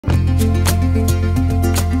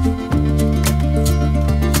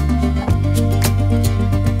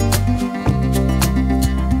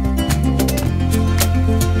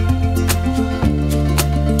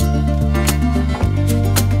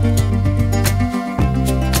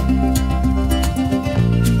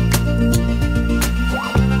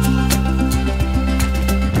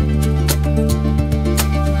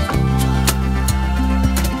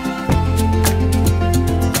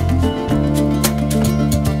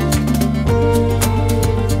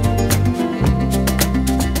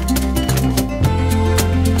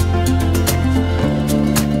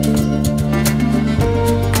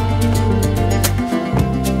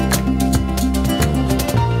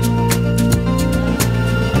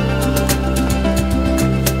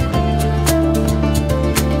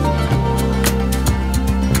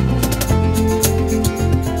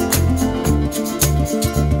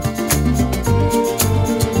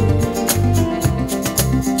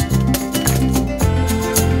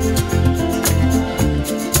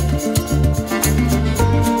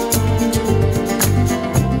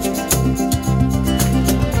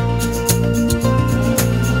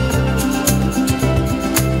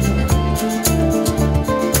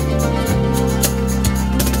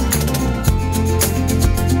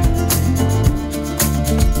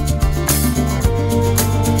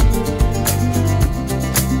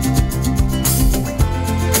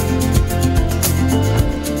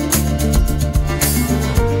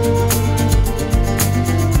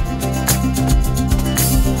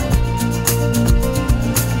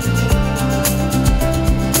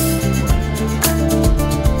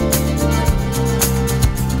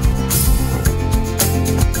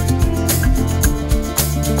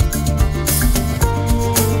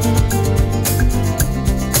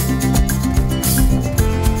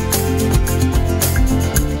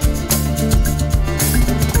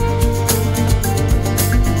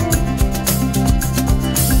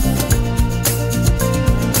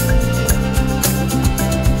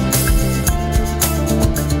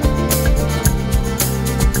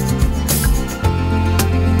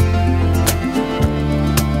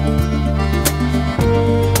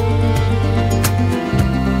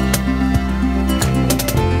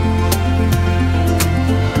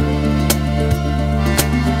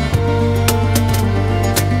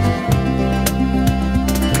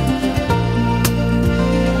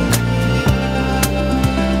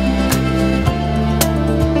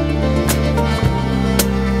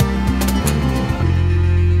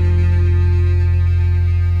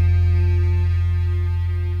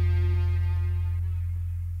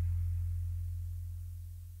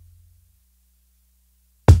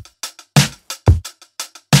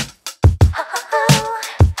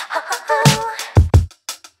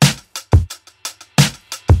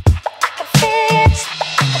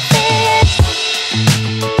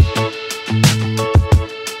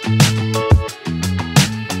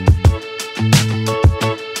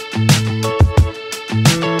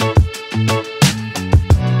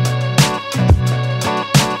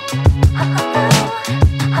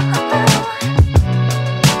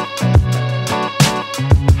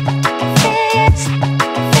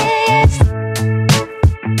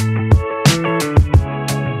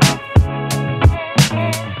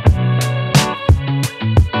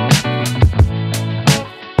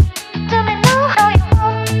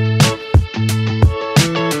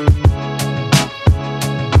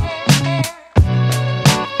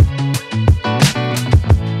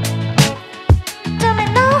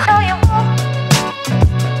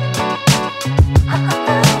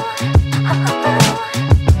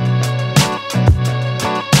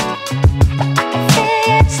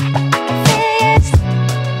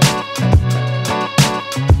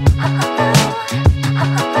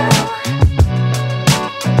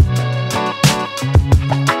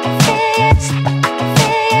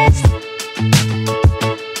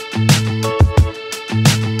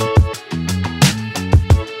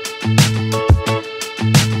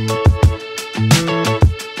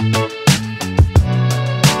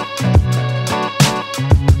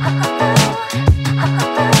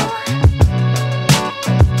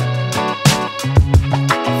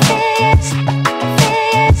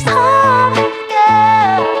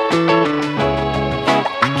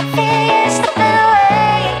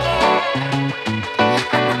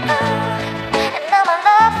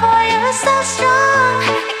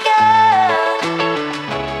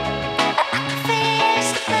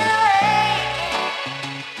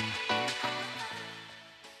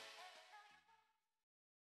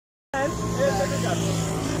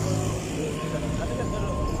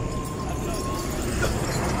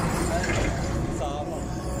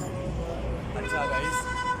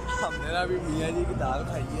अभी मियाँ जी की दाल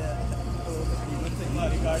खाई है तो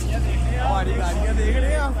हमारी गाड़ियाँ देख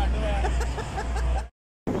रहे हैं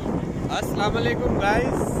अस्सलाम वालेकुम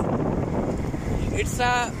गाइस, इट्स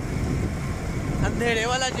अ अंधेरे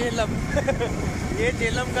वाला जेलम ये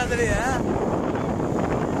जेलम का दरे है।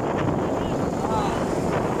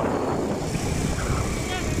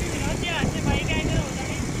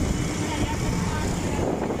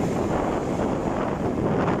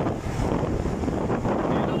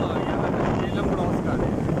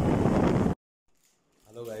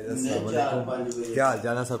 क्या हाल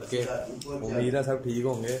चाल है सबके, उम्मीद है सब ठीक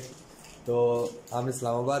होंगे। तो हम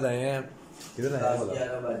इस्लामाबाद आए हैं, किधर आए हैं?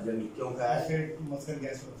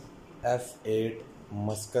 F8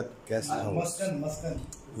 मस्कत गेस्ट हाउस,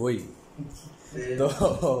 वही। तो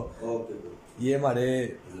ये हमारे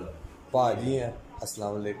भाजी हैं,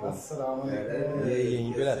 अस्सलाम वालेकुम। ये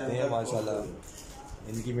यहीं पे रहते हैं माशाल्लाह,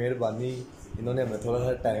 इनकी मेहरबानी, इन्होंने हमें थोड़ा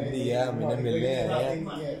सा टाइम दिया है, हम इन्हें मिलने आए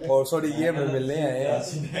हैं। और सॉरी ये हमें मिलने आए हैं,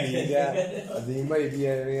 ठीक है। अजीम भाई भी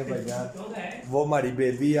आए हुए हैं भाईजान, वो हमारी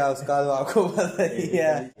बेबी है, उसका तो आपको पता ही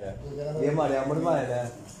है। ये हमारे अमर भाई है,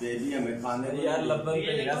 बेबी हमें खाने यार लबन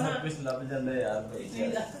पे लगा, सब कुछ लब जाता है यार।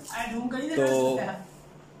 तो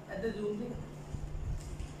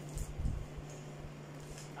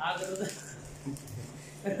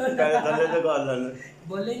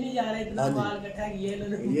बोले नहीं जा रहे, इतना माल इकट्ठा किया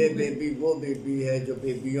इन्होंने। ये बेबी वो बेबी है जो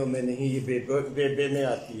बेबियों में नहीं, ये बेबे में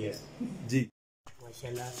आती है जी।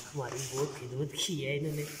 माशाल्लाह हमारी बहुत खिदमत की है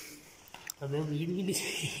इन्होंने, हमें उम्मीद भी नहीं थी।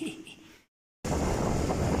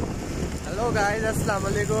 हेलो गाइस, अस्सलाम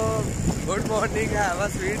वालेकुम, good morning, have a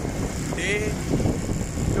sweet day,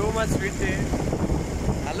 too much sweet day.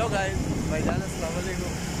 Hello guys, भाईजान अस्सलाम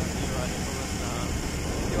वालेकुम,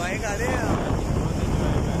 एंजॉय कर रहे हैं आप?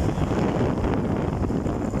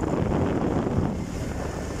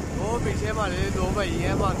 वो पीछे हमारे दो भाई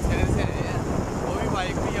हैं, मानसरे से आए हैं, वो भी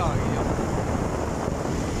बाइक भी आ गई है।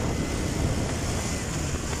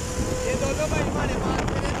 ये दोनों भाई हमारे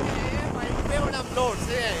मानसरे से आए हैं बाइक पे, और हम लोड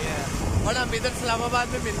से आए हैं, और हम इधर इस्लामाबाद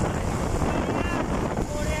में मिल रहे हैं।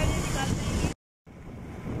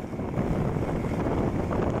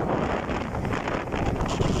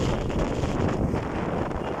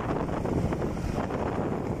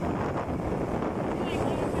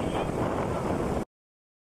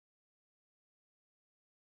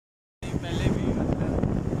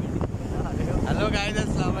 हेलो गाइस,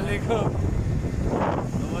 अस्सलाम वालेकुम।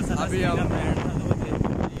 अभी हम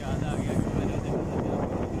याद आ गया कि मैंने तो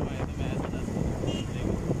मैं ऐसा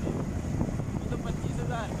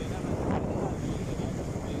 25,000 रुपये का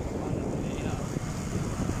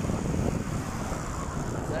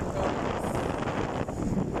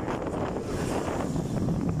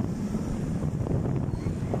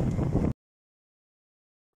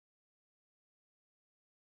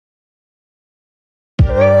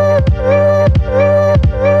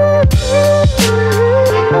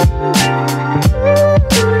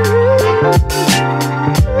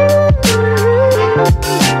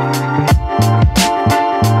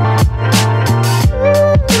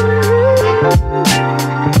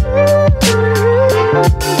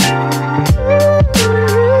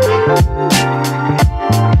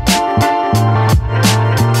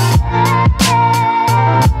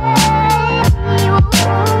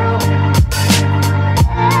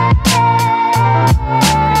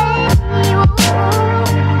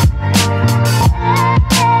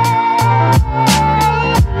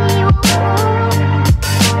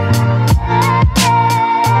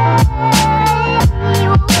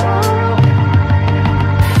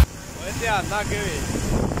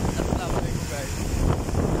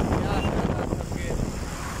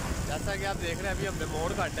जैसा कि आप देख रहे हैं, अभी हमने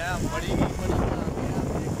मोड़ काटा है, हम बड़ी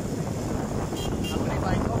अपनी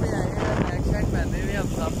बाइकों पे आए हैं, बैक साइड पहने हुए हम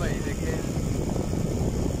सब भाई देखे,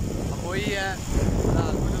 अब वही है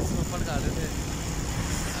रात को जो सुपर कर रहे थे,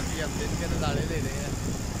 अभी हम दिन के नज़ारे ले रहे हैं।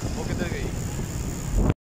 वो किधर गई?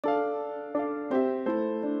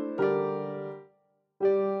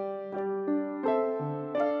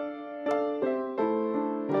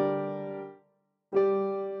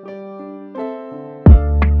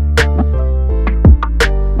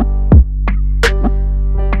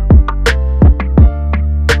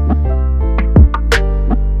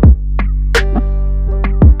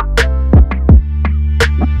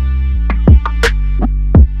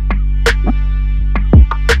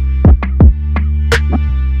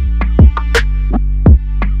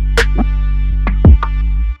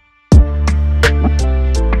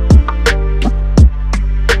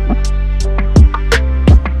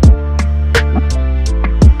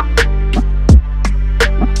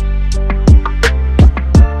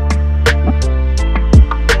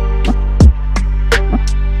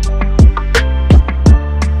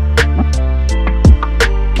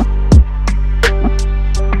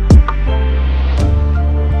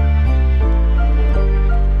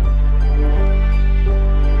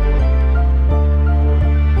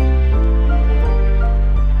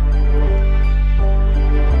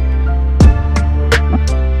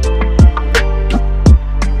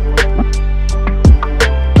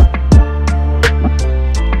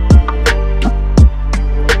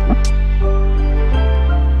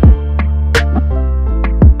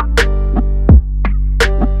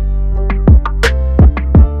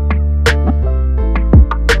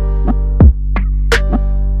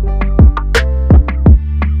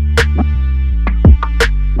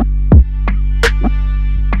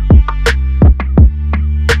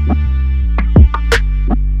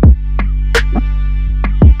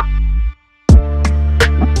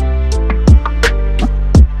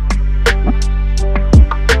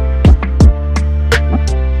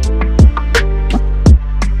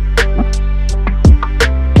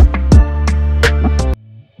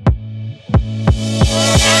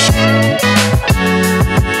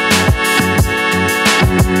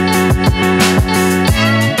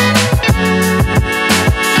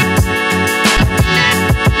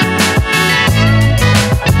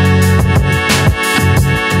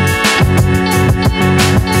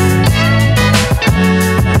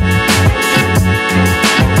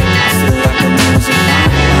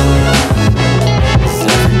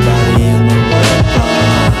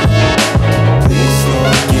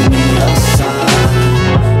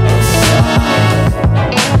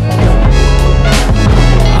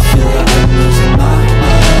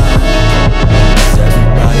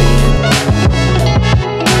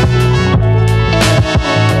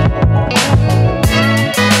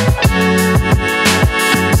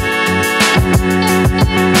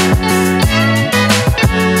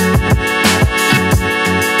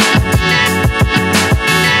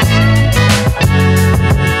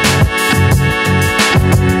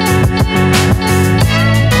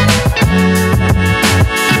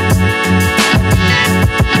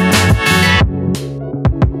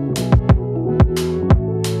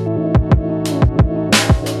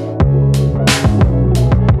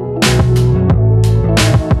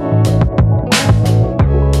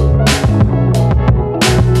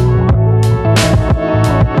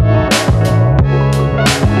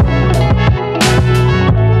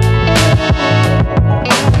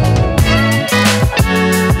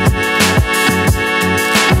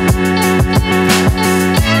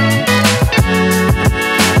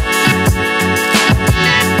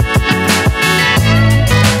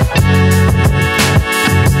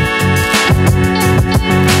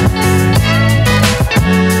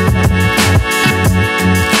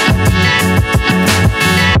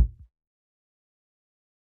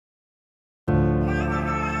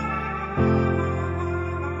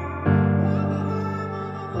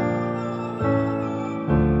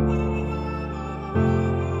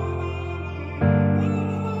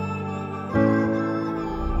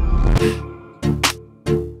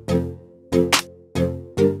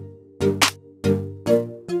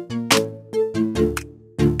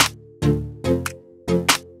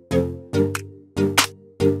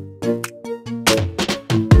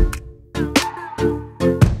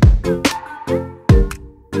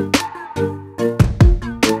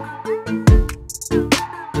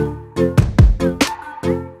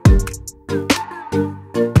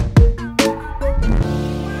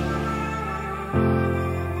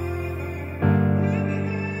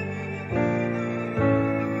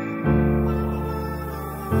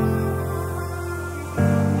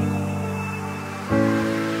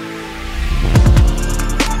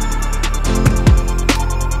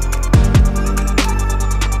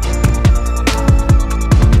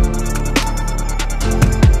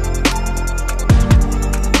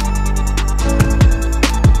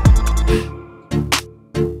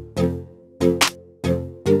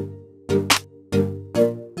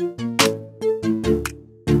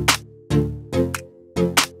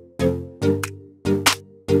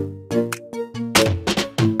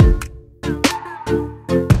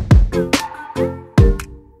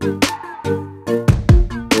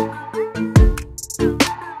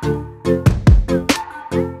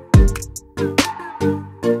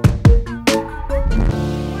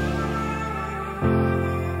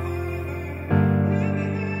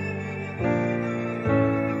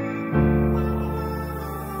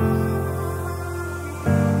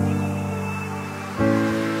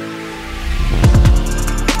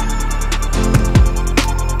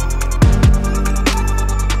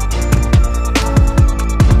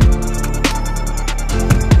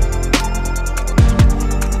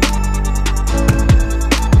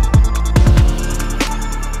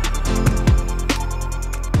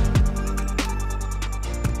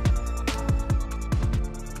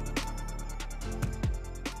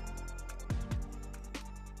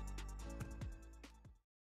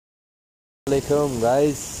 वालेकुम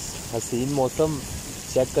गाइस, हसीन मौसम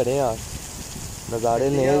चेक करें आप, नज़ारे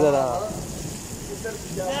लें ज़रा।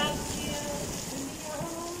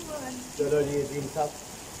 चलो जी तीन साहब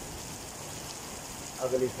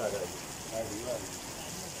अगली साल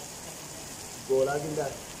गोला किंदा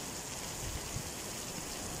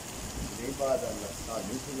नहीं बात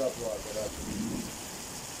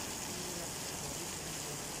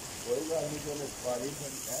कोई बात नहीं, चलो पानी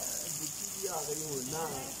आ गई होना।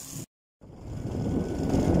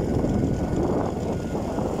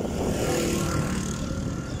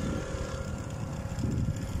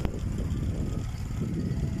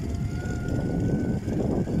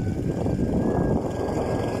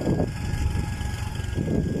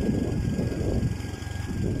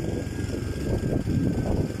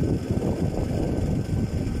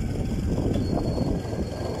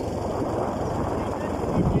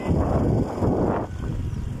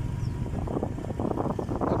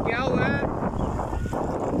 क्या हुआ है?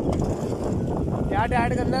 क्या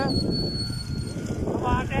ऐड करना है?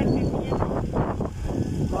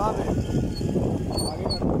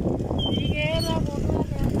 ठीक है ना,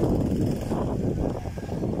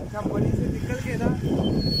 अच्छा बड़ी से निकल के ना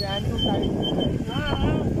स्टैंड को टाइट।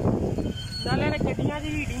 हाँ नाले ने गड्डियां दी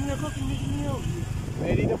हीटिंग देखो कितनी कितनी होगी।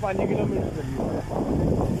 मेरी तो 5 किलोमीटर चली है।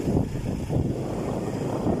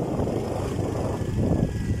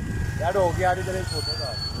 यार हो गया यार, इधर एक फोटो का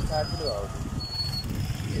साइड पे लगाओ।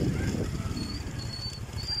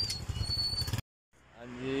 हाँ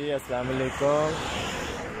जी अस्सलाम वालेकुम,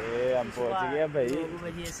 ये हम पहुंच गए भाई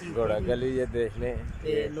घोड़ा गली ये देखने।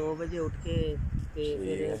 9 बजे उठ के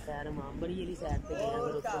फिर सैर मामबड़ी वाली साइड पे गया,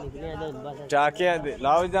 फिर उससे निकले आधा बस चाके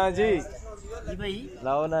लाओ ना जी भाई,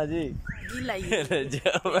 लाओ ना जी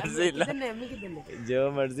जो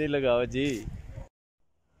मर्जी लगाओ जी।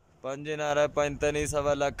 5 नारा 5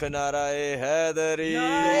 सवा लख नारा ए हैदरी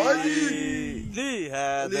जी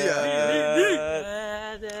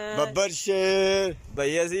बब्बर शेर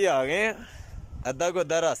भाई, असी आ गए अद्धा को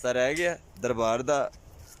अद्धा रास्ता रह गया दरबार दा।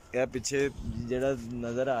 यह पिछे जेड़ा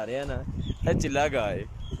नजर आ रहा ना है चिल्ला गाय,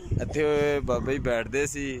 इत्थे बाबा जी बैठते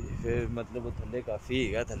सी, फिर मतलब थल्ले काफ़ी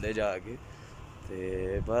है थल्ले जाके। तो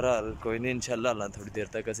बहरहाल कोई नहीं, इंशाल्लाह अल्लाह थोड़ी देर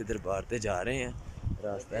तक असी दरबार ते जा रहे हैं।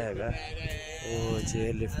 रास्ता हैगा वो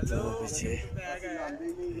जे लिफ्ट तो पीछे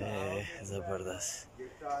जबरदस्त।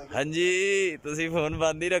 हाँ जी तुसी फोन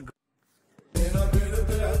बंद ही रखो।